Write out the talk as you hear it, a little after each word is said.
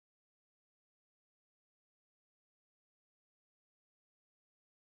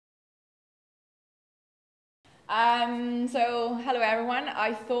So hello everyone.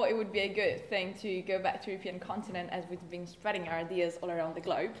 I thought it would be a good thing to go back to the European continent as we've been spreading our ideas all around the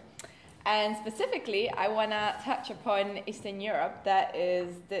globe. And specifically, I want to touch upon Eastern Europe. That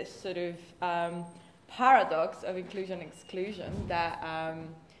is this sort of paradox of inclusion-exclusion that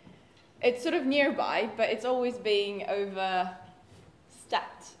it's sort of nearby, but it's always being overstepped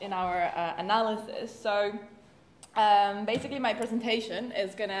in our analysis. So basically my presentation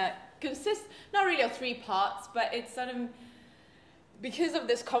is going to consist not really of three parts, but it's sort of, because of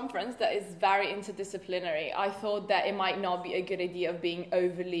this conference that is very interdisciplinary, I thought that it might not be a good idea of being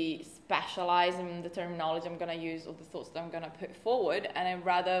overly specialized in the terminology I'm going to use or the thoughts that I'm going to put forward, and I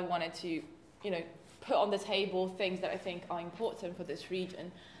rather wanted to, put on the table things that I think are important for this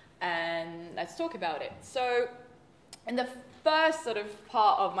region, and let's talk about it. So in the first sort of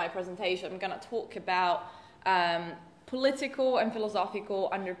part of my presentation, I'm going to talk about political and philosophical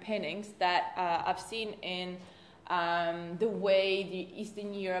underpinnings that I've seen in the way the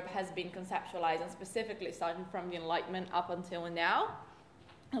Eastern Europe has been conceptualized, and specifically starting from the Enlightenment up until now.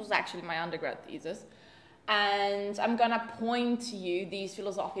 It was actually my undergrad thesis. And I'm going to point to you these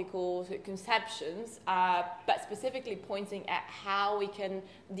philosophical conceptions, but specifically pointing at how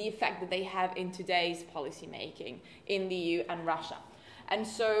the effect that they have in today's policy making in the EU and Russia. And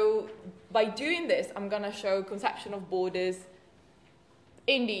so by doing this, I'm going to show conception of borders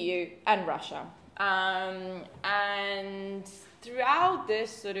in the EU and Russia. And throughout this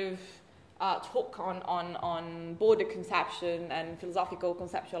sort of talk on border conception and philosophical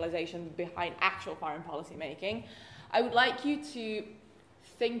conceptualization behind actual foreign policy making, I would like you to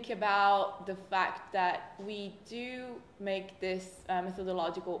think about the fact that we do make this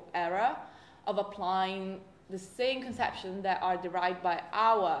methodological error of applying the same conceptions that are derived by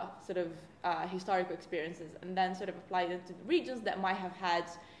our sort of historical experiences, and then sort of apply them to the regions that might have had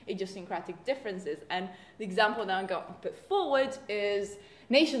idiosyncratic differences. And the example that I'm going to put forward is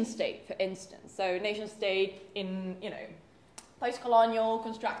nation-state, for instance. So nation-state in, post-colonial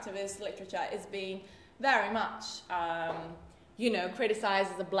constructivist literature is being very much,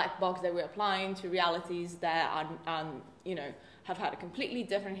 criticized as a black box that we're applying to realities that are, have had a completely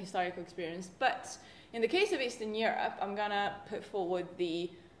different historical experience. But in the case of Eastern Europe, I'm going to put forward the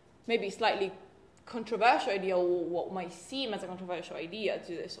maybe slightly controversial idea, or what might seem as a controversial idea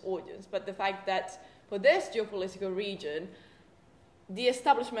to this audience, but the fact that for this geopolitical region, the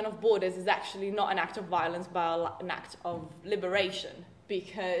establishment of borders is actually not an act of violence, but an act of liberation,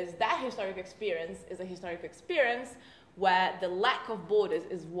 because that historical experience is a historical experience where the lack of borders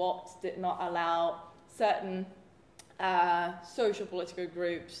is what did not allow certain social political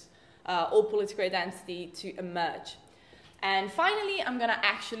groups or political identity to emerge. And finally, I'm going to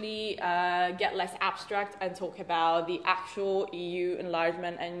actually get less abstract and talk about the actual EU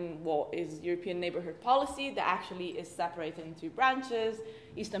enlargement and what is European neighborhood policy that actually is separated into branches: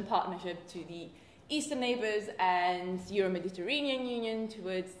 Eastern Partnership to the Eastern neighbors, and Euro-Mediterranean Union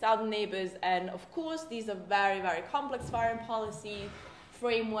towards Southern neighbors. And of course, these are very, very complex foreign policy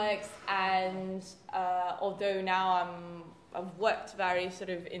frameworks, and although now I've worked very sort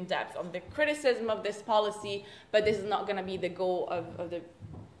of in depth on the criticism of this policy, but this is not going to be the goal of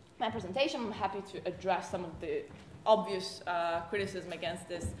my presentation. I'm happy to address some of the obvious criticism against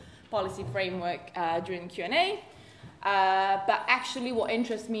this policy framework during the Q&A. But actually what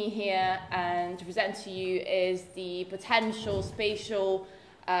interests me here and to present to you is the potential spatial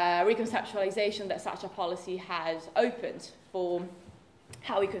reconceptualization that such a policy has opened for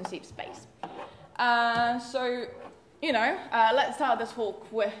how we conceive space. Let's start the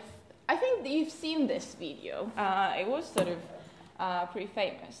talk with, I think you've seen this video. It was sort of pretty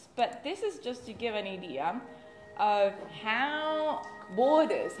famous, but this is just to give an idea of how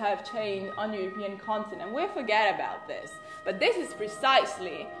borders have changed on the European continent. We forget about this, but this is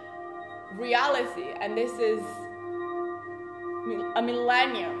precisely reality, and this is a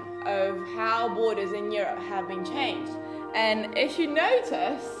millennium of how borders in Europe have been changed. And if you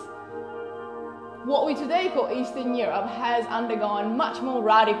notice, what we today call Eastern Europe has undergone much more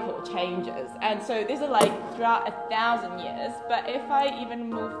radical changes. And so these are like throughout 1,000 years. But if I even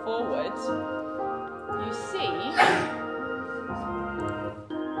move forward, you see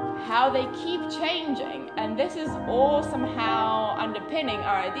how they keep changing. And this is all somehow underpinning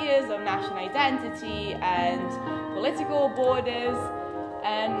our ideas of national identity and political borders.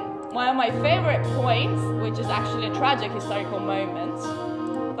 And one of my favorite points, which is actually a tragic historical moment,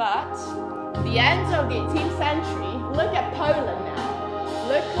 but the end of the 18th century, look at Poland now.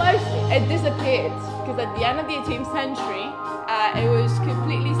 Look closely. It disappeared because at the end of the 18th century, it was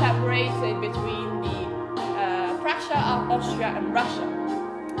completely separated between the Prussia, Austria, and Russia.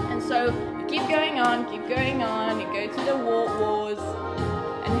 And And so you keep going on, you go to the wars,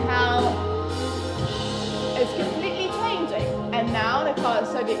 and how it's completely changing. And now they call it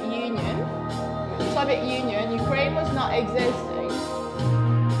Soviet Union. Ukraine was not existing.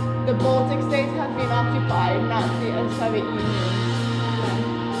 The Baltic states had been occupied, Nazi and Soviet Union.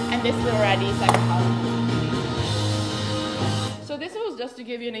 And this is already second half. So this was just to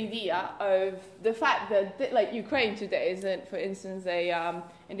give you an idea of the fact that like Ukraine today isn't, for instance, a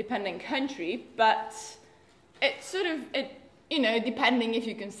independent country, but it's sort of, depending if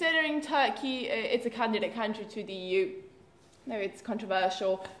you're considering Turkey, it's a candidate country to the EU. No, it's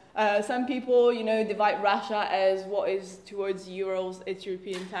controversial. Some people, divide Russia as what is towards Urals, it's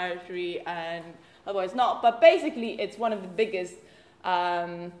European territory, and otherwise not. But basically, it's one of the biggest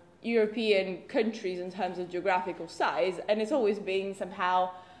European countries in terms of geographical size, and it's always been somehow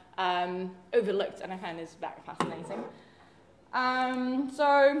overlooked, and I find this very fascinating.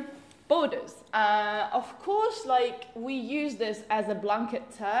 So, borders. Of course, we use this as a blanket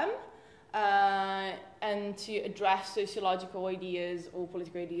term, and to address sociological ideas or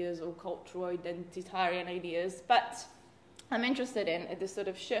political ideas or cultural identitarian ideas, but I'm interested in this sort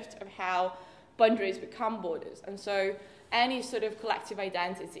of shift of how boundaries become borders. And so any sort of collective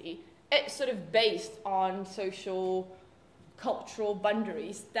identity, it's sort of based on social, cultural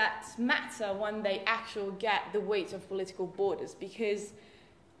boundaries that matter when they actually get the weight of political borders, because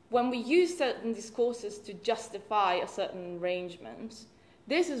when we use certain discourses to justify a certain arrangement,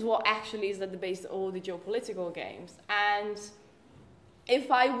 this is what actually is at the base of all the geopolitical games. And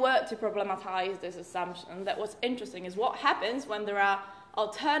if I were to problematize this assumption, that what's interesting is what happens when there are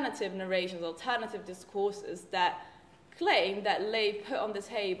alternative narrations, alternative discourses that claim that lay put on the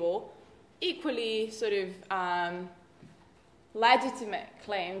table equally sort of legitimate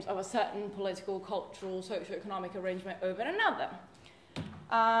claims of a certain political, cultural, socio-economic arrangement over another.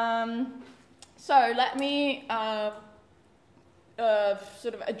 So let me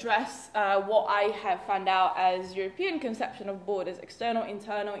sort of address what I have found out as European conception of borders, external,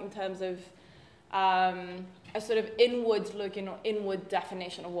 internal, in terms of a sort of inward looking or inward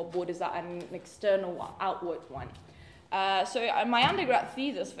definition of what borders are, and an external one, outward one. So my undergrad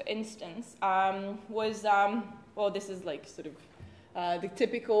thesis, for instance, was, this is like sort of the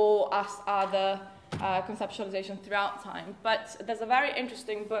typical us-other conceptualization throughout time, but there's a very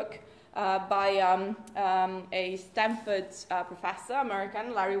interesting book by a Stanford professor,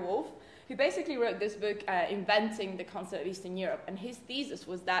 American, Larry Wolff, who basically wrote this book, Inventing the Concept of Eastern Europe. And his thesis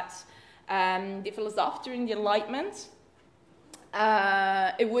was that the philosophy during the Enlightenment,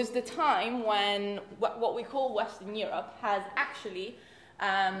 it was the time when what we call Western Europe has actually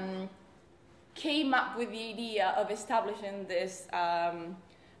came up with the idea of establishing this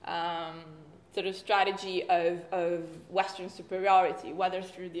sort of strategy of Western superiority, whether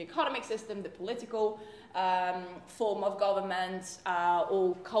through the economic system, the political form of government,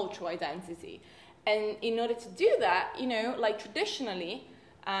 or cultural identity. And in order to do that, traditionally,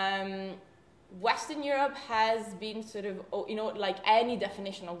 Western Europe has been sort of, like any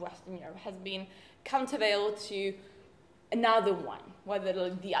definition of Western Europe has been countervailed to another one, whether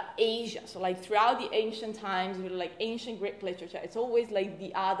the Asia. So throughout the ancient times, with ancient Greek literature, it's always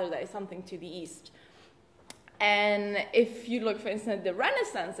the other that is something to the east. And if you look, for instance, at the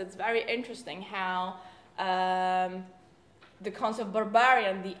Renaissance, it's very interesting how the concept of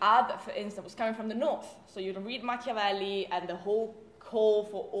barbarian, the other, for instance, was coming from the north. So you read Machiavelli and the whole call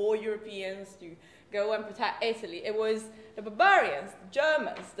for all Europeans to go and protect Italy. It was the barbarians, the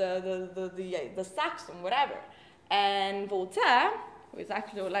Germans, the Saxon, whatever. And Voltaire, who is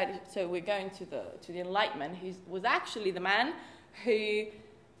actually, so we're going to the Enlightenment, who was actually the man who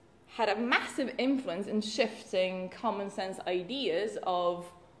had a massive influence in shifting common sense ideas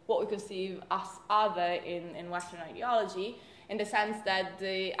of what we conceive as other in Western ideology, in the sense that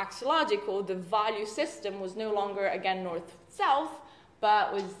the axiological, the value system was no longer, again, north-south,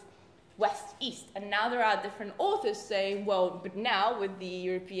 but was west-east. And now there are different authors saying, well, but now with the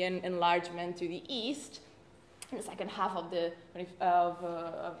European enlargement to the east, in the second half of in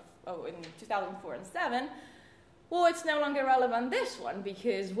 2004 and 2007, well, it's no longer relevant, this one,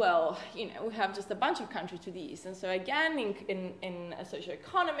 because, well, we have just a bunch of countries to the east. And so again, in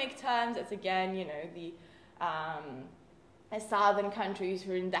socioeconomic terms, it's again, the southern countries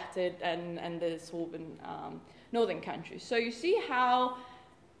who are indebted and the Slavic northern countries. So you see how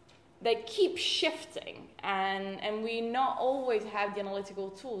they keep shifting, and we not always have the analytical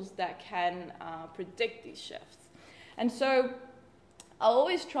tools that can predict these shifts. And so I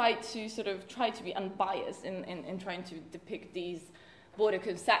always try to be unbiased in trying to depict these border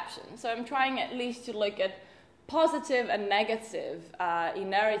conceptions. So I'm trying at least to look at positive and negative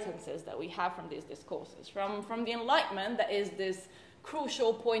inheritances that we have from these discourses. From the Enlightenment, that is this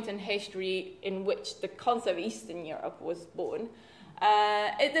crucial point in history in which the concept of Eastern Europe was born.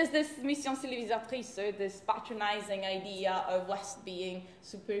 There's this mission civilisatrice, so this patronizing idea of West being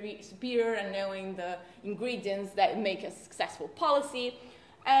superior and knowing the ingredients that make a successful policy.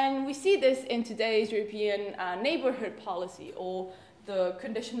 And we see this in today's European neighborhood policy, or the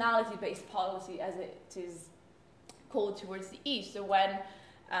conditionality-based policy as it is called towards the East. So when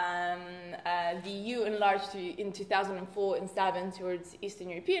the EU enlarged in 2004 and 2007 towards Eastern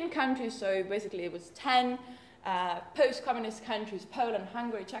European countries, so basically it was 10 post-communist countries: Poland,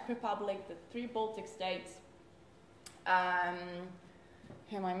 Hungary, Czech Republic, the 3 Baltic states.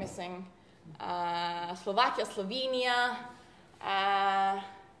 Who am I missing? Slovakia, Slovenia. I'm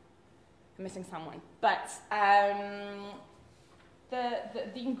missing someone. But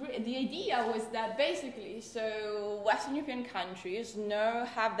the idea was that basically, so Western European countries now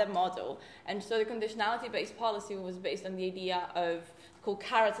have their model, and so the conditionality-based policy was based on the idea of called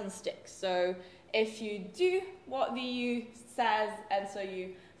carrots and sticks. So if you do what the EU says, and so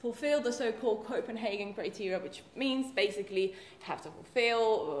you fulfill the so-called Copenhagen criteria, which means basically you have to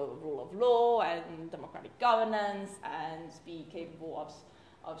fulfill rule of law and democratic governance and be capable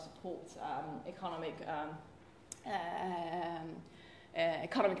of support economic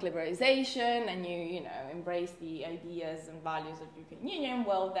liberalization, and you know, embrace the ideas and values of the European Union,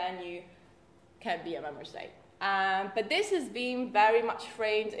 well, then you can be a member state. But this has been very much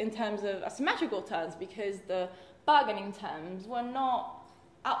framed in terms of asymmetrical terms, because the bargaining terms were not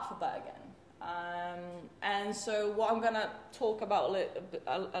out for bargain. And so what I'm going to talk about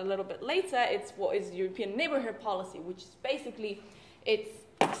a little bit later, it's what is European neighborhood policy, which is basically, it's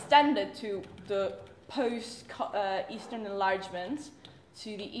extended to the post-Eastern enlargement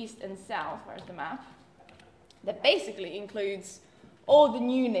to the east and south, where's the map, that basically includes all the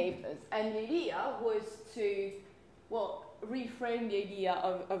new neighbors. And the idea was to, well, reframe the idea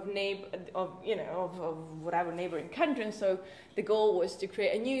of whatever neighboring country. And so the goal was to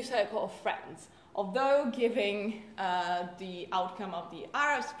create a new circle of friends. Although giving the outcome of the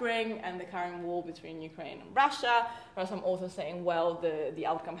Arab Spring and the current war between Ukraine and Russia, there are some authors saying, well, the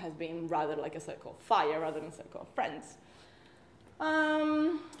outcome has been rather like a circle of fire rather than a circle of friends.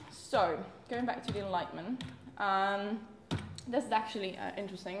 So, going back to the Enlightenment, this is actually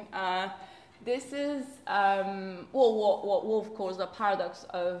interesting. This is, what Wolff calls the paradox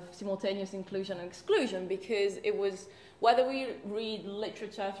of simultaneous inclusion and exclusion, because it was, whether we read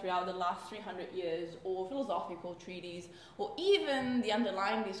literature throughout the last 300 years, or philosophical treatises, or even the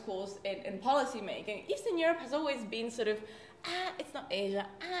underlying discourse in policy making, Eastern Europe has always been sort of, it's not Asia,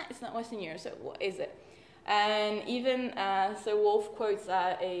 it's not Western Europe, so what is it? And even, so Wolff quotes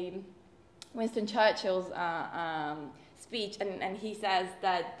Winston Churchill's speech, and he says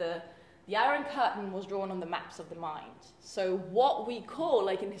that the Iron Curtain was drawn on the maps of the mind. So what we call,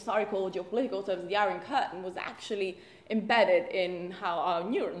 like in historical or geopolitical terms, the Iron Curtain was actually embedded in how our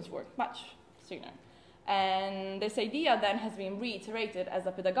neurons work much sooner. And this idea then has been reiterated as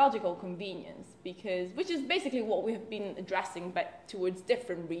a pedagogical convenience, which is basically what we have been addressing, but towards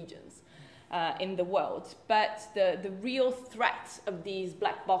different regions in the world. But the real threat of these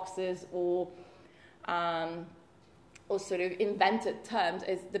black boxes or sort of invented terms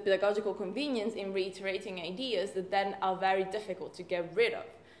is the pedagogical convenience in reiterating ideas that then are very difficult to get rid of.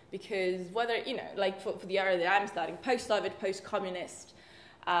 Because whether, like for the area that I'm studying, post-Soviet, post-communist,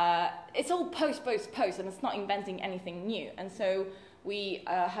 it's all post, and it's not inventing anything new. And so we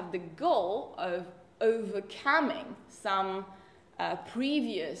have the goal of overcoming some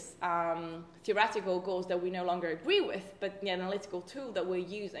previous theoretical goals that we no longer agree with, but the analytical tool that we're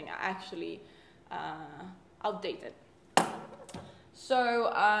using are actually outdated.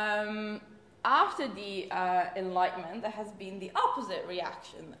 So after the Enlightenment, there has been the opposite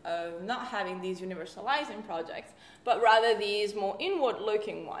reaction of not having these universalizing projects, but rather these more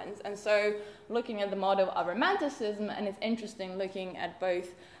inward-looking ones. And so looking at the model of Romanticism, and it's interesting looking at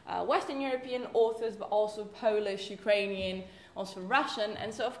both Western European authors, but also Polish, Ukrainian, also Russian.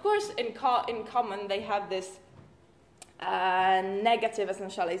 And so, of course, in common, they have this negative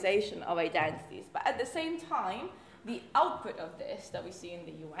essentialization of identities. But at the same time, the output of this that we see in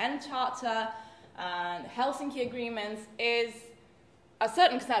the UN Charter and Helsinki agreements is a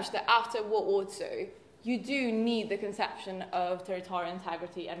certain conception that after World War II, you do need the conception of territorial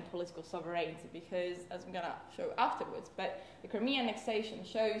integrity and political sovereignty, because, as I'm going to show afterwards, but the Crimean annexation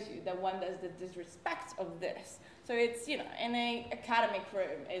shows you that when there's the disrespect of this, so it's, in an academic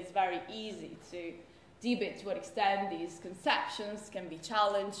room, it's very easy to debate to what extent these conceptions can be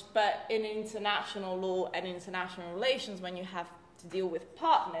challenged, but in international law and international relations, when you have to deal with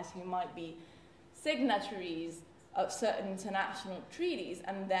partners who might be signatories of certain international treaties,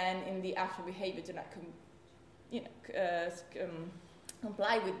 and then in the actual behavior do not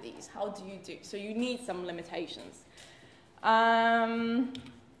comply with these, how do you do? So you need some limitations.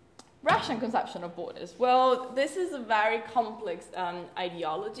 Russian conception of borders. Well, this is a very complex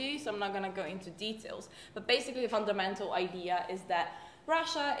ideology, so I'm not going to go into details. But basically, the fundamental idea is that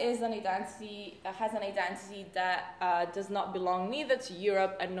Russia is an identity, has an identity that does not belong neither to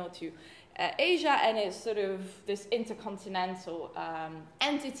Europe and nor to Asia, and is sort of this intercontinental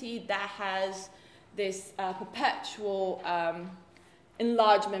entity that has this perpetual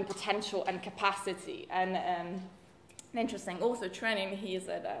enlargement potential and capacity. And interesting, also training, he's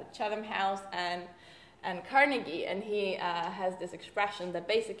at Chatham House and Carnegie, and he has this expression that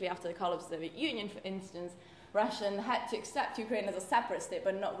basically after the collapse of the Soviet Union, for instance, Russia had to accept Ukraine as a separate state,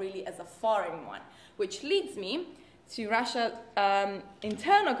 but not really as a foreign one, which leads me to Russia's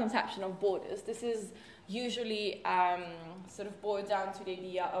internal conception of borders. This is usually sort of boiled down to the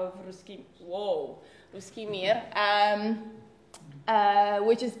idea of Ruski Mir,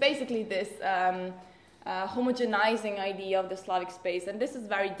 which is basically this homogenizing idea of the Slavic space. And this is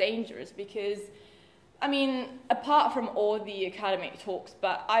very dangerous because, I mean, apart from all the academic talks,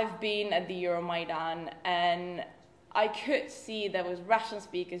 but I've been at the Euromaidan and I could see there was Russian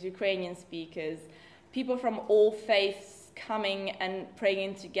speakers, Ukrainian speakers, people from all faiths coming and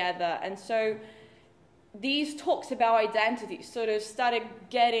praying together. And so these talks about identity sort of started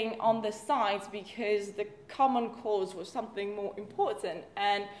getting on the sides because the common cause was something more important.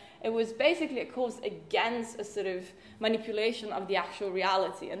 And it was basically a cause against a sort of manipulation of the actual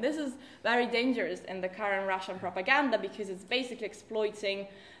reality. And this is very dangerous in the current Russian propaganda because it's basically exploiting,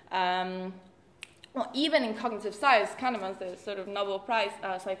 well, even in cognitive science, Kahneman, the sort of Nobel Prize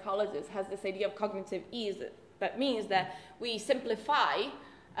psychologist, has this idea of cognitive ease. That means that we simplify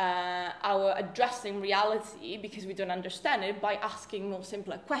our addressing reality because we don't understand it by asking more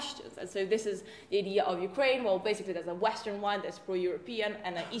simpler questions. And so this is the idea of Ukraine. Well, basically there's a Western one that's pro-European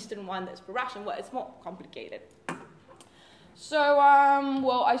and an Eastern one that's pro-Russian. Well, it's more complicated. So,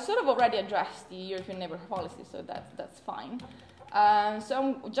 well, I sort of already addressed the European neighborhood policy, so that's fine.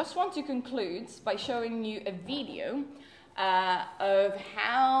 So I just want to conclude by showing you a video of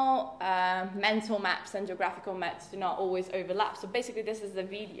how mental maps and geographical maps do not always overlap. So basically this is a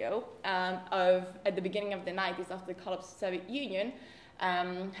video of, at the beginning of the 90s after the collapse of the Soviet Union,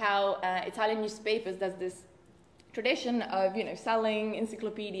 how Italian newspapers does this tradition of, you know, selling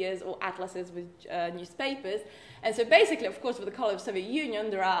encyclopedias or atlases with newspapers. And so basically, of course, with the collapse of the Soviet Union,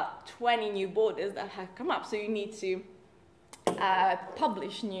 there are 20 new borders that have come up. So you need to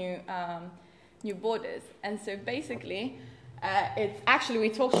publish new borders. And so basically, it's actually, we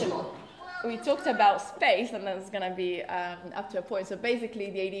talked about space, and that's going to be up to a point. So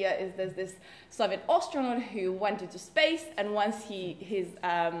basically, the idea is there's this Soviet astronaut who went into space, and once his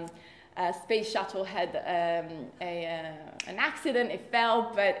space shuttle had an accident, it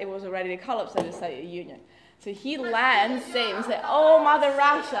fell, but it was already the collapse of the Soviet Union. So he lands, says, "Oh, Mother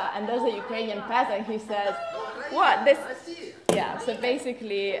Russia," and there's a Ukrainian peasant who says, "What? This?" Yeah. So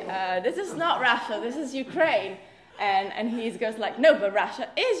basically, this is not Russia. This is Ukraine. And he goes like, "No, but Russia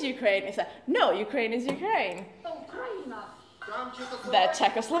is Ukraine." He said, "No, Ukraine is Ukraine." That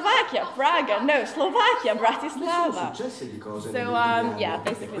Czechoslovakia, Praga, no, Slovakia, Bratislava. So yeah,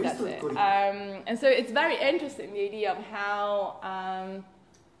 basically that's it. And so it's very interesting, the idea of how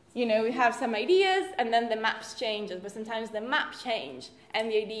you know, we have some ideas and then the maps change, but sometimes the map change and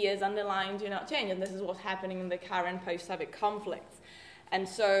the ideas underlying do not change. And this is what's happening in the current post-Soviet conflicts. And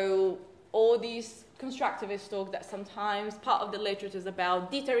so all these constructivist talk that sometimes part of the literature is about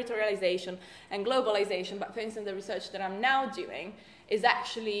deterritorialization and globalization, but for instance, the research that I'm now doing is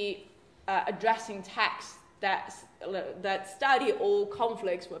actually addressing texts that study all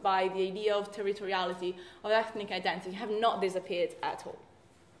conflicts whereby the idea of territoriality, of ethnic identity have not disappeared at all.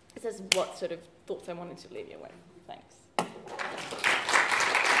 This is what sort of thoughts I wanted to leave you with. Thanks.